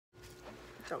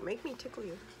Don't make me tickle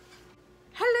you.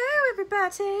 Hello,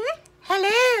 everybody.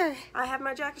 Hello. I have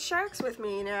my Jack of Sharks with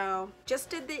me now. Just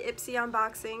did the Ipsy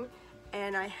unboxing,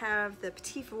 and I have the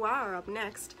Petit Foire up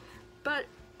next. But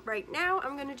right now,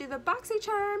 I'm gonna do the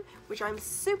BoxyCharm, which I'm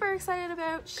super excited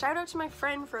about. Shout out to my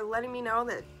friend for letting me know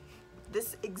that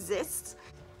this exists.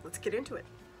 Let's get into it.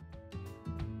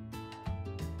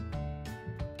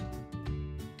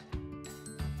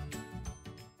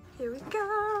 Here we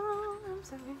go. I'm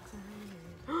so excited.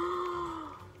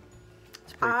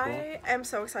 It's pretty cool. I am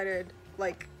so excited.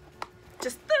 Like,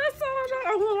 just this.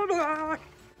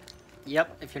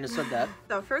 Yep, if you understood that.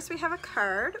 So first we have a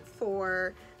card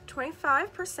for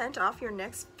 25% off your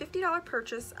next $50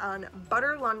 purchase on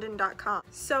ButterLondon.com.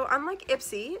 So unlike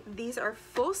Ipsy, these are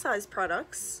full-size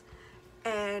products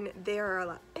and they are a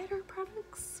lot better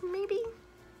products, maybe?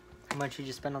 How much did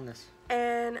you spend on this?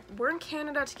 And we're in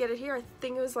Canada to get it here. I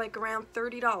think it was like around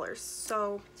 $30.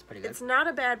 So It's pretty good. it's not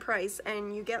a bad price,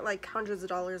 and you get like hundreds of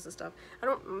dollars of stuff.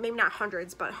 Maybe not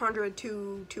hundreds, but 100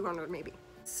 to 200 maybe.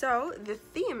 So the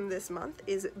theme this month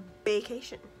is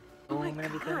vacation. Oh my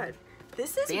god,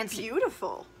 this is fancy.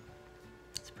 Beautiful.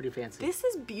 It's pretty fancy. This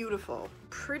is beautiful.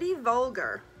 Pretty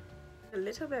vulgar. A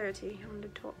little verity on the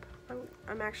top.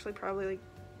 I'm actually probably like,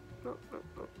 oh.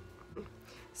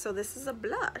 So this is a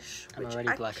blush. I'm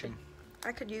already blushing.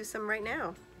 I could use some right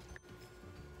now.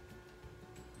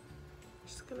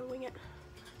 Just gonna wing it.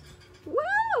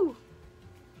 Woo!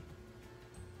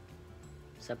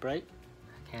 Is that bright?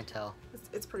 I can't tell.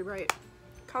 It's pretty bright.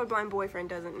 Colorblind boyfriend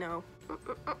doesn't know.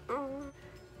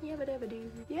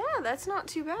 Yabba-dabba-doo. Yeah, that's not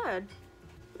too bad.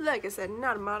 Like I said,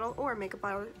 not a model or a makeup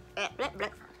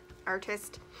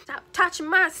artist. Stop touching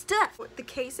my stuff! The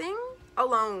casing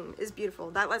alone is beautiful.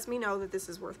 That lets me know that this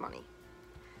is worth money.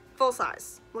 Full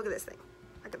size. Look at this thing.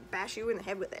 I could bash you in the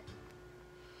head with it.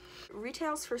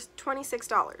 Retails for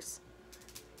 $26.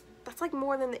 That's like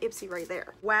more than the Ipsy right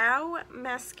there. Wow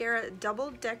Mascara Double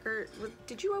Decker.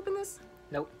 Did you open this?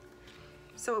 Nope.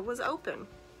 So it was open.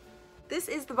 This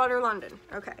is the Butter London.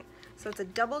 Okay. So it's a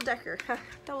double decker.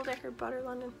 Double decker Butter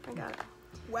London. I got it.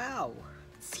 Wow.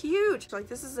 It's huge. Like,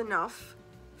 this is enough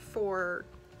for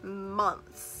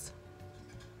months.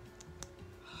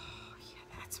 Oh,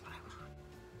 yeah, that's what I want.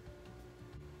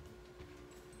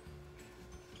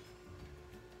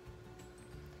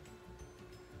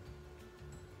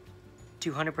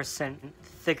 200%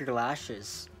 thicker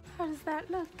lashes. How does that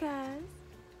look, guys?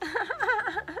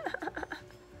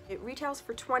 It retails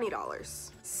for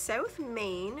 $20. South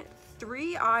Main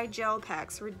 3-Eye Gel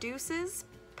Packs reduces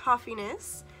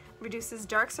puffiness, reduces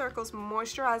dark circles,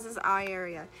 moisturizes eye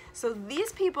area. So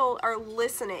these people are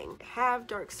listening. I have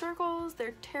dark circles,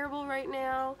 they're terrible right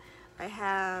now. I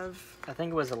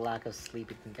think it was a lack of sleep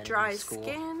you've been getting dry in school.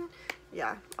 skin.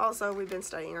 Yeah, also we've been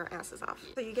studying our asses off.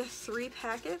 So you get 3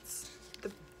 packets.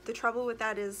 The trouble with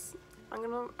that is I'm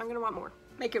gonna want more.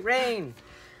 Make it rain.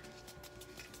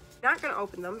 Not gonna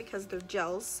open them because they're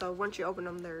gels, so once you open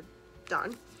them, they're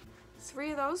done. 3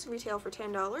 of those retail for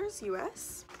 $10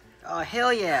 US. Oh,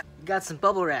 hell yeah. You got some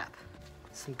bubble wrap.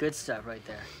 Some good stuff right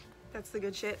there. That's the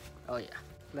good shit. Oh, yeah.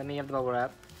 Let me have the bubble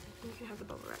wrap. You can have the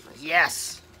bubble wrap. Nice.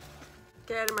 Yes!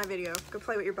 Get out of my video. Go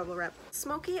play with your bubble wrap.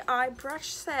 Smoky eye brush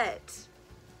set.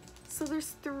 So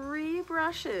there's 3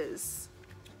 brushes.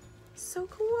 So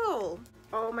cool.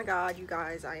 Oh my god, you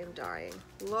guys, I am dying.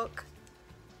 Look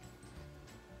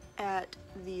at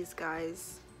these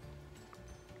guys.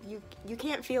 You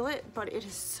can't feel it, but it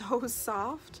is so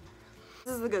soft.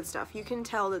 This is the good stuff. You can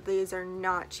tell that these are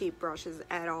not cheap brushes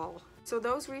at all. So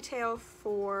those retail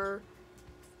for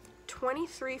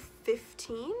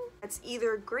 $23.15. That's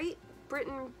either Great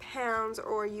Britain pounds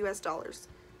or US dollars.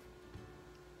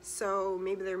 So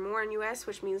maybe they're more in US,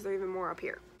 which means they're even more up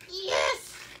here.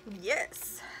 Yes!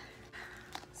 Yes!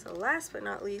 So last but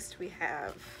not least, we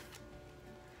have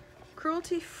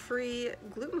cruelty-free,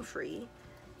 gluten-free,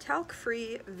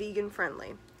 talc-free,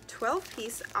 vegan-friendly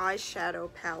 12-piece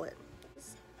eyeshadow palette.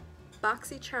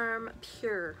 BoxyCharm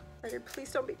Pure.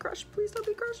 Please don't be crushed. Please don't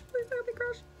be crushed. Please don't be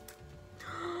crushed.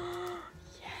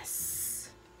 Yes.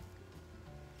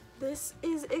 This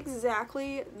is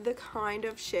exactly the kind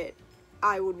of shit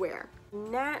I would wear.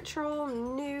 Natural,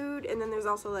 nude, and then there's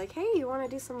also like, hey, you want to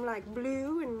do some like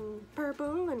blue and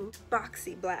purple and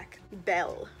boxy black.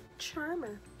 Belle.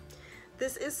 Charmer.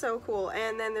 This is so cool.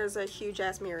 And then there's a huge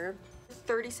ass mirror.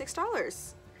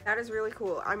 $36. That is really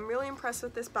cool. I'm really impressed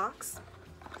with this box.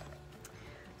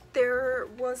 There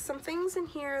was some things in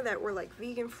here that were like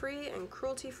vegan free and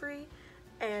cruelty free,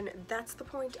 and that's the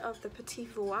point of the Petit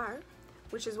Foire,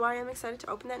 which is why I'm excited to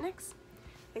open that next.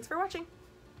 Thanks for watching.